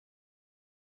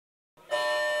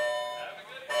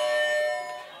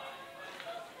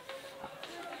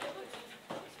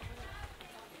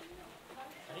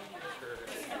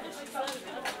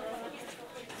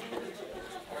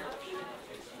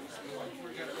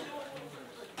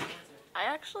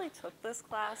actually took this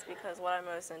class because what I'm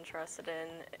most interested in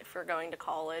for going to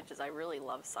college is I really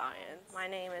love science. My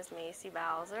name is Macy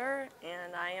Bowser,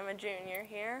 and I am a junior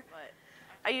here. But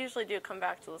I usually do come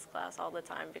back to this class all the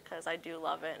time because I do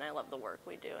love it and I love the work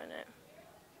we do in it.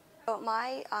 So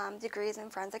my degree is in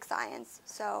forensic science,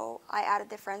 so I added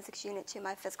the forensics unit to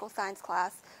my physical science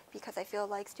class because I feel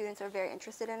like students are very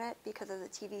interested in it because of the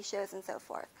TV shows and so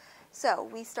forth. So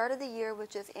we started the year with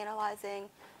just analyzing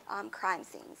crime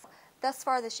scenes. Thus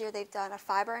far this year they've done a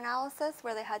fiber analysis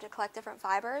where they had to collect different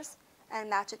fibers and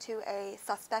match it to a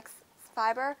suspect's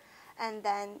fiber, and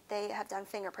then they have done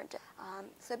fingerprinting.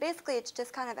 So basically it's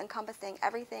just kind of encompassing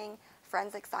everything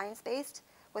forensic science-based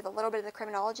with a little bit of the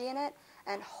criminology in it,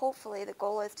 and hopefully the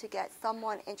goal is to get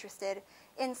someone interested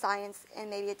in science in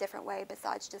maybe a different way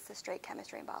besides just the straight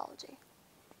chemistry and biology.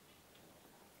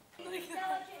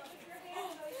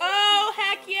 Oh,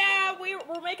 heck yeah!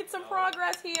 We're making some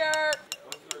progress here!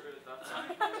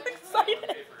 I'm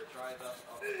excited!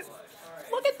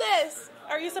 Look at this!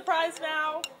 Are you surprised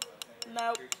now?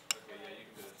 Nope.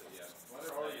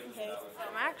 Okay.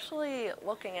 I'm actually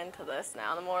looking into this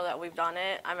now. The more that we've done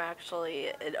it,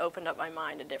 it opened up my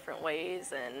mind in different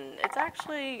ways, and it's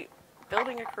actually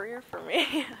building a career for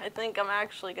me. I think I'm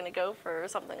actually going to go for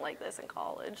something like this in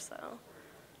college, so.